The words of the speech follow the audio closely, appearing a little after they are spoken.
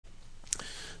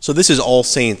So this is All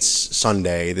Saints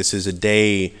Sunday. This is a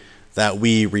day that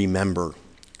we remember.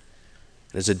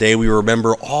 It's a day we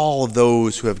remember all of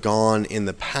those who have gone in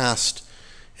the past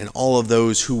and all of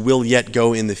those who will yet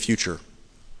go in the future.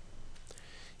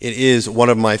 It is one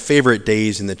of my favorite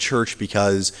days in the church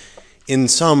because, in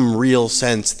some real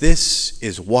sense, this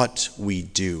is what we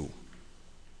do.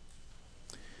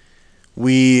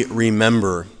 We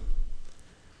remember.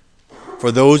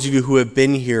 For those of you who have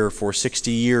been here for 60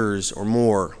 years or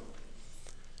more,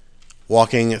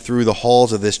 walking through the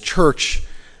halls of this church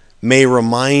may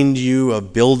remind you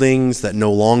of buildings that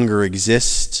no longer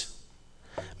exist,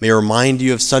 may remind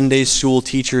you of Sunday school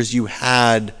teachers you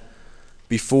had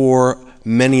before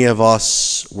many of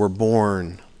us were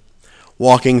born.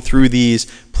 Walking through these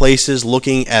places,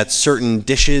 looking at certain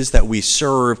dishes that we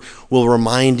serve, will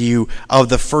remind you of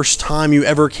the first time you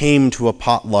ever came to a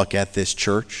potluck at this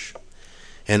church,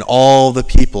 and all the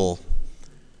people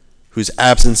whose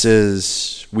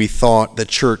absences we thought the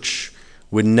church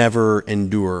would never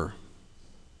endure.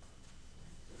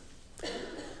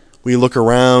 We look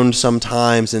around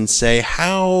sometimes and say,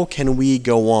 how can we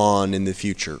go on in the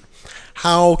future?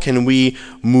 How can we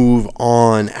move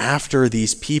on after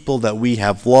these people that we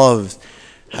have loved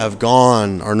have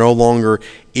gone, are no longer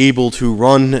able to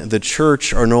run the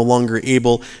church, are no longer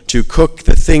able to cook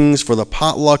the things for the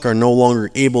potluck, are no longer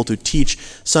able to teach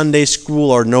Sunday school,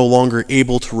 are no longer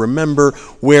able to remember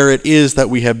where it is that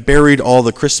we have buried all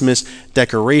the Christmas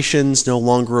decorations, no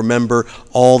longer remember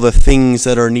all the things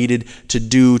that are needed to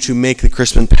do to make the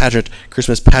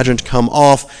Christmas pageant come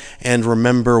off, and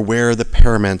remember where the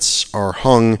paraments are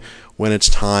hung when it's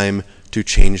time to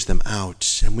change them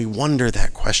out. And we wonder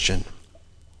that question.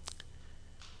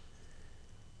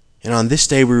 And on this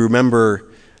day, we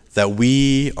remember that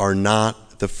we are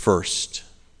not the first.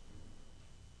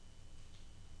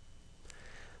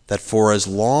 That for as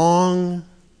long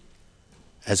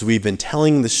as we've been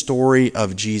telling the story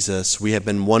of Jesus, we have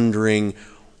been wondering,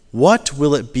 what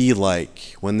will it be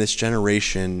like when this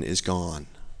generation is gone?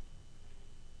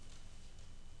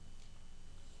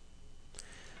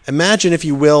 Imagine, if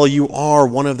you will, you are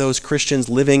one of those Christians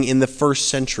living in the first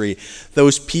century,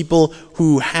 those people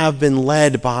who have been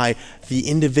led by the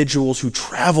individuals who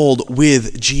traveled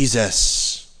with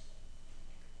Jesus.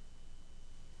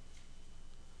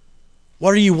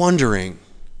 What are you wondering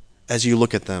as you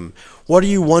look at them? What are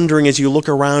you wondering as you look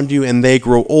around you and they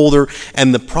grow older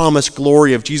and the promised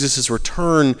glory of Jesus'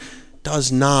 return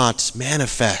does not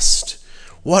manifest?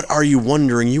 What are you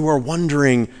wondering? You are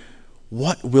wondering,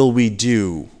 what will we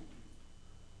do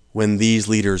when these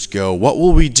leaders go? What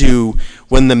will we do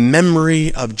when the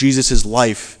memory of Jesus'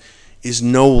 life is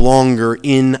no longer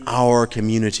in our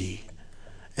community?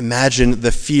 Imagine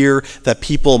the fear that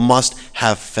people must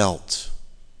have felt.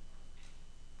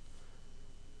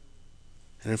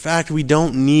 And in fact, we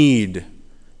don't need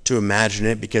to imagine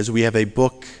it because we have a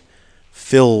book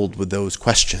filled with those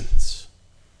questions.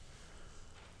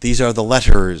 These are the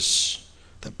letters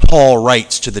that Paul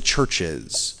writes to the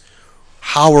churches.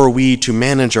 How are we to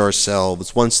manage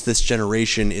ourselves once this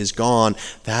generation is gone?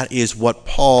 That is what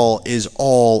Paul is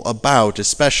all about,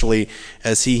 especially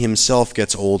as he himself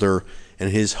gets older and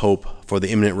his hope for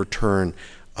the imminent return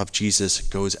of Jesus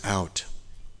goes out.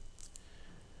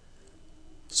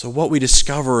 So what we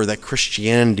discover that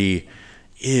Christianity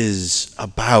is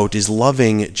about is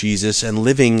loving Jesus and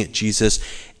living Jesus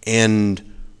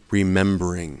and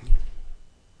remembering.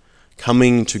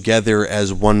 Coming together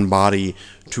as one body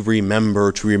to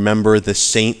remember the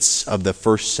saints of the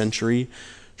first century,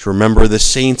 to remember the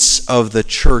saints of the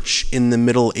church in the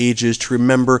Middle Ages, to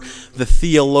remember the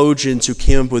theologians who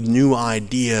came up with new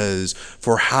ideas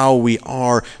for how we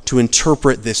are to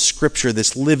interpret this scripture,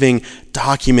 this living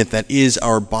document that is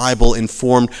our Bible,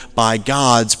 informed by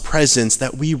God's presence,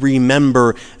 that we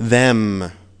remember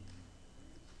them.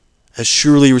 As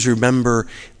surely as we remember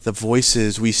the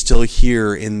voices we still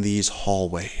hear in these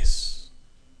hallways.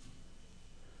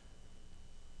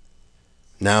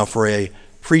 Now, for a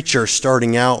preacher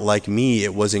starting out like me,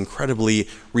 it was incredibly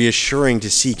reassuring to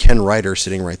see Ken Ryder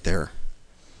sitting right there,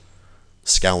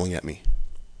 scowling at me.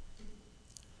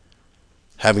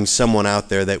 Having someone out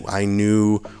there that I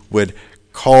knew would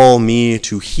call me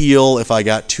to heel if I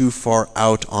got too far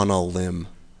out on a limb.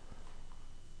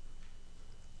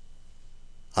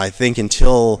 I think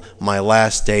until my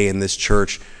last day in this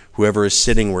church, whoever is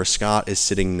sitting where Scott is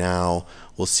sitting now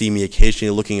will see me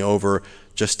occasionally looking over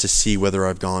just to see whether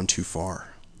I've gone too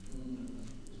far.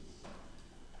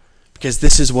 Because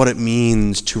this is what it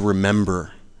means to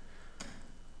remember.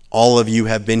 All of you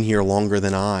have been here longer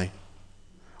than I.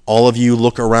 All of you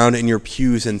look around in your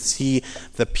pews and see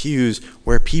the pews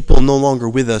where people no longer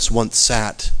with us once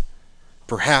sat.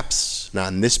 Perhaps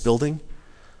not in this building,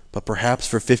 but perhaps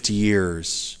for 50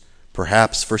 years,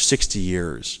 perhaps for 60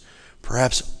 years,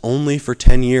 perhaps only for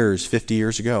 10 years, 50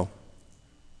 years ago.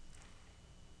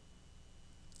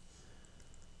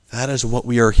 That is what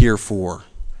we are here for,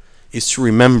 is to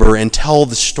remember and tell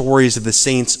the stories of the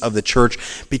saints of the church,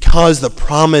 because the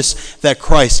promise that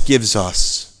Christ gives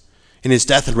us in his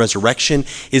death and resurrection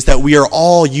is that we are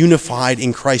all unified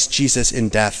in Christ Jesus in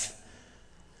death.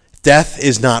 Death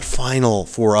is not final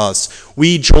for us.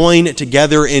 We join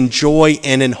together in joy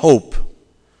and in hope,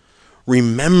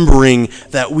 remembering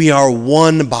that we are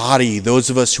one body,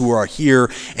 those of us who are here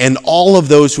and all of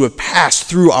those who have passed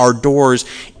through our doors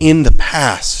in the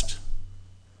past.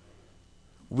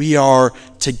 We are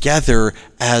together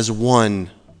as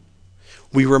one.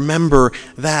 We remember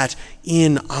that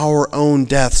in our own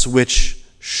deaths, which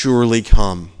surely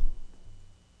come,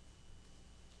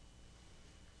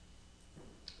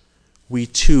 we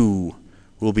too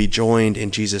will be joined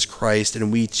in Jesus Christ,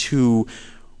 and we too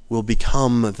will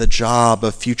become the job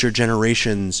of future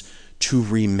generations to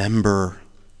remember.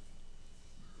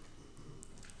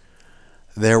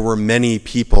 There were many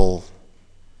people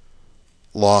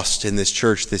lost in this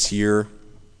church this year,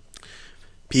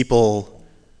 people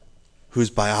whose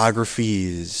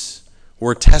biographies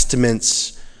were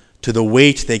testaments to the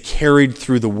weight they carried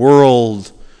through the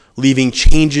world, leaving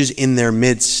changes in their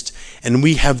midst. And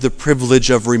we have the privilege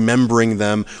of remembering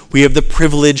them. We have the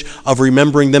privilege of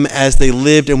remembering them as they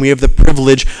lived, and we have the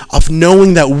privilege of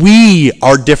knowing that we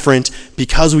are different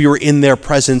because we were in their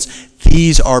presence.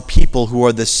 These are people who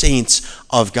are the saints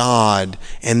of God,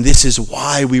 and this is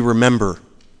why we remember.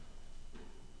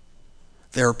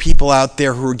 There are people out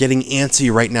there who are getting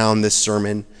antsy right now in this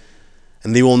sermon,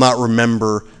 and they will not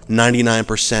remember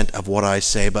 99% of what I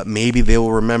say, but maybe they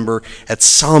will remember at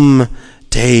some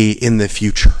day in the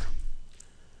future.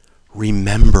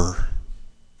 Remember,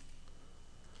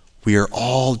 we are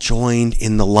all joined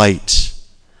in the light.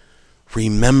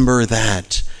 Remember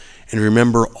that, and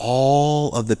remember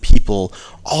all of the people,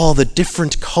 all the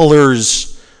different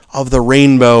colors of the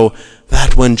rainbow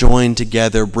that when joined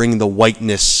together bring the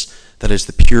whiteness that is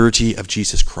the purity of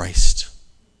Jesus Christ.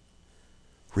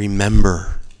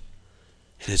 Remember,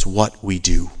 it is what we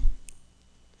do.